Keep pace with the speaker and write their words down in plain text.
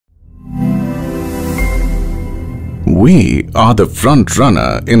We are the front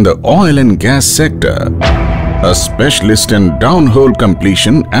runner in the oil and gas sector, a specialist in downhole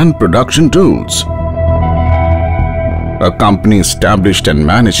completion and production tools. A company established and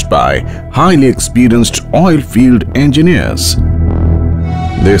managed by highly experienced oil field engineers.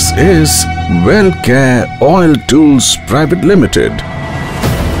 This is Wellcare Oil Tools Private Limited,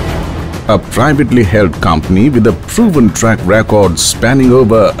 a privately held company with a proven track record spanning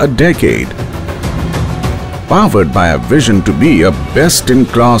over a decade. Powered by a vision to be a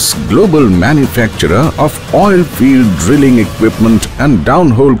best-in-class global manufacturer of oil field drilling equipment and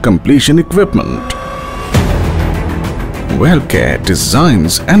downhole completion equipment. Wellcare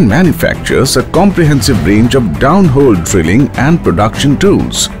designs and manufactures a comprehensive range of downhole drilling and production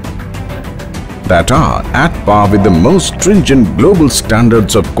tools that are at par with the most stringent global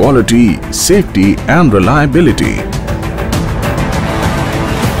standards of quality, safety and reliability.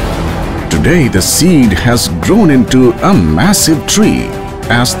 Today, the seed has grown into a massive tree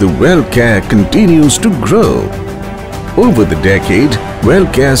as the Wellcare continues to grow. Over the decade,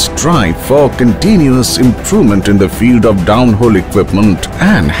 Wellcare strive for continuous improvement in the field of downhole equipment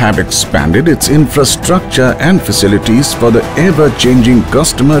and have expanded its infrastructure and facilities for the ever-changing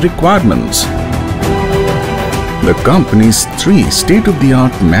customer requirements. The company's 3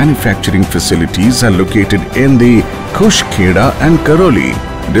 state-of-the-art manufacturing facilities are located in the Khuskhera and Karoli,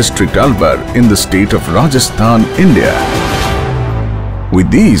 District Alwar in the state of Rajasthan, India.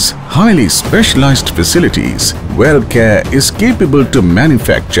 With these highly specialized facilities, Wellcare is capable to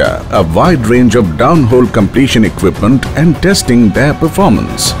manufacture a wide range of downhole completion equipment and testing their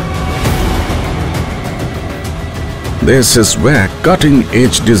performance. This is where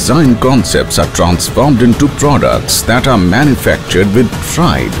cutting-edge design concepts are transformed into products that are manufactured with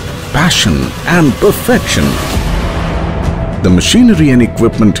pride, passion and perfection. The machinery and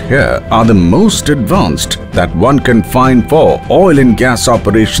equipment here are the most advanced that one can find for oil and gas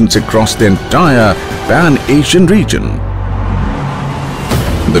operations across the entire Pan-Asian region.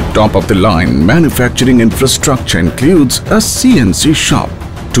 The top-of-the-line manufacturing infrastructure includes a CNC shop,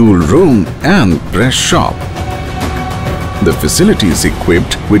 tool room and press shop. The facility is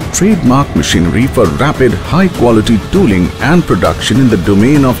equipped with trademark machinery for rapid high-quality tooling and production in the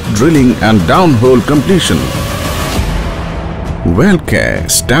domain of drilling and downhole completion. Wellcare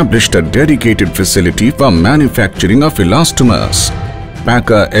established a dedicated facility for manufacturing of elastomers,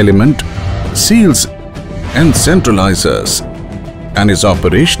 packer element, seals and centralizers and is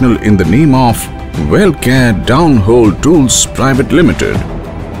operational in the name of Wellcare Downhole Tools Private Limited.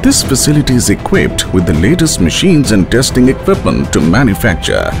 This facility is equipped with the latest machines and testing equipment to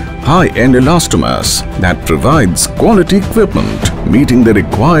manufacture high-end elastomers that provides quality equipment meeting the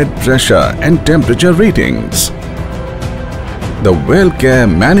required pressure and temperature ratings. The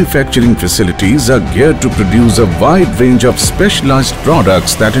Wellcare manufacturing facilities are geared to produce a wide range of specialized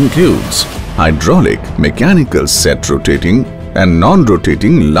products that includes hydraulic, mechanical set rotating and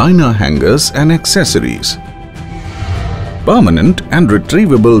non-rotating liner hangers and accessories, permanent and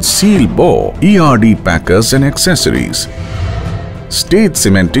retrievable seal bore ERD packers and accessories, state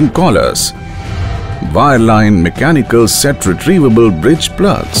cementing collars, Wireline mechanical set retrievable bridge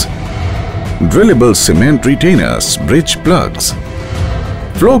plugs, drillable cement retainers, bridge plugs,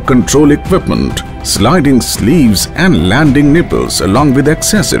 flow control equipment, sliding sleeves and landing nipples along with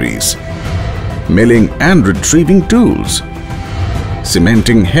accessories, milling and retrieving tools,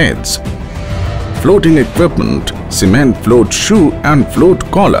 cementing heads, floating equipment, cement float shoe and float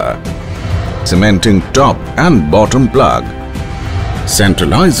collar, cementing top and bottom plug,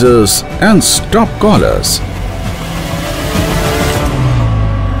 centralizers and stop collars.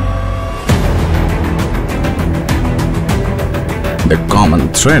 The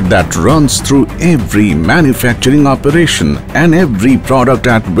common thread that runs through every manufacturing operation and every product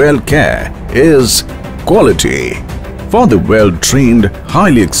at Wellcare is quality. For the well-trained,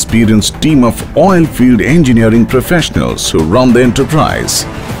 highly experienced team of oil field engineering professionals who run the enterprise,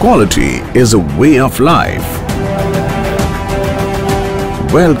 quality is a way of life.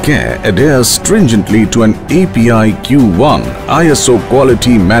 Wellcare adheres stringently to an API Q1 ISO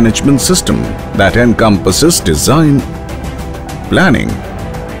quality management system that encompasses design, planning,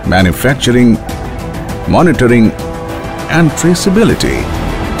 manufacturing, monitoring and traceability.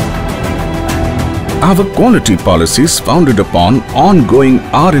 Our quality policy is founded upon ongoing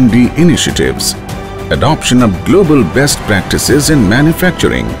R&D initiatives, adoption of global best practices in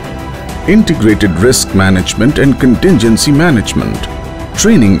manufacturing, integrated risk management and contingency management,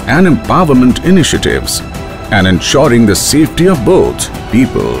 training and empowerment initiatives, and ensuring the safety of both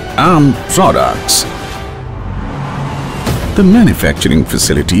people and products. The manufacturing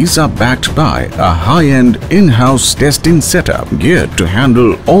facilities are backed by a high-end in-house testing setup geared to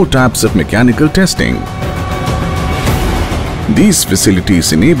handle all types of mechanical testing. These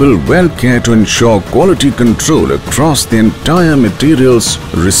facilities enable Wellcare to ensure quality control across the entire materials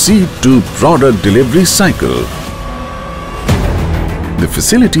receipt to product delivery cycle. The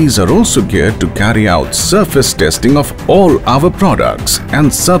facilities are also geared to carry out surface testing of all our products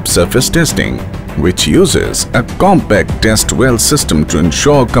and subsurface testing, which uses a compact test well system to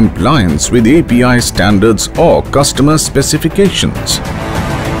ensure compliance with API standards or customer specifications.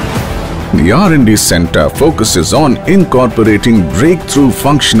 The R&D Center focuses on incorporating breakthrough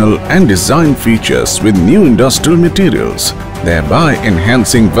functional and design features with new industrial materials, thereby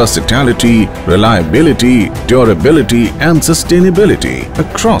enhancing versatility, reliability, durability and sustainability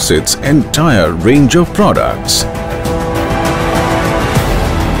across its entire range of products.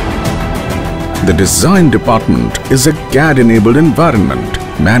 The design department is a CAD-enabled environment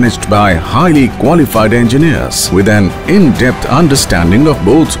managed by highly qualified engineers with an in-depth understanding of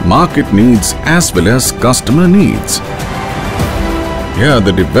both market needs as well as customer needs. Here,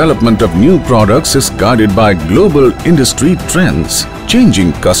 the development of new products is guided by global industry trends,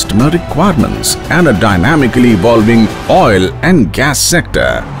 changing customer requirements, and a dynamically evolving oil and gas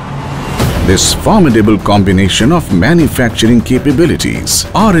sector. This formidable combination of manufacturing capabilities,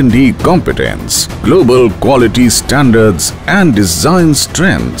 R&D competence, global quality standards and design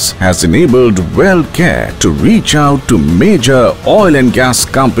strengths has enabled Wellcare to reach out to major oil and gas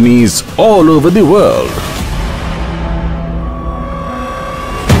companies all over the world.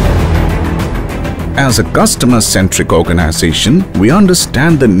 As a customer-centric organization, we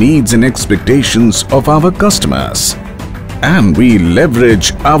understand the needs and expectations of our customers, and we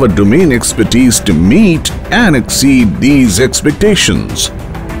leverage our domain expertise to meet and exceed these expectations.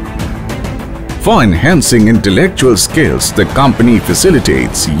 For enhancing intellectual skills, the company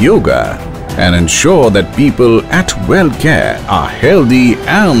facilitates yoga and ensure that people at Wellcare are healthy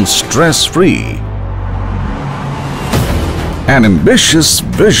and stress-free. An ambitious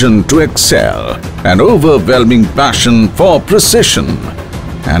vision to excel, an overwhelming passion for precision,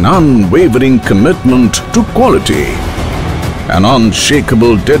 an unwavering commitment to quality, an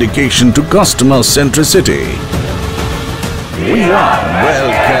unshakable dedication to customer centricity. We are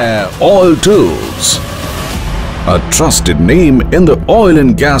Wellcare Oil Tools, a trusted name in the oil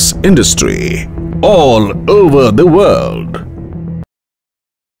and gas industry all over the world.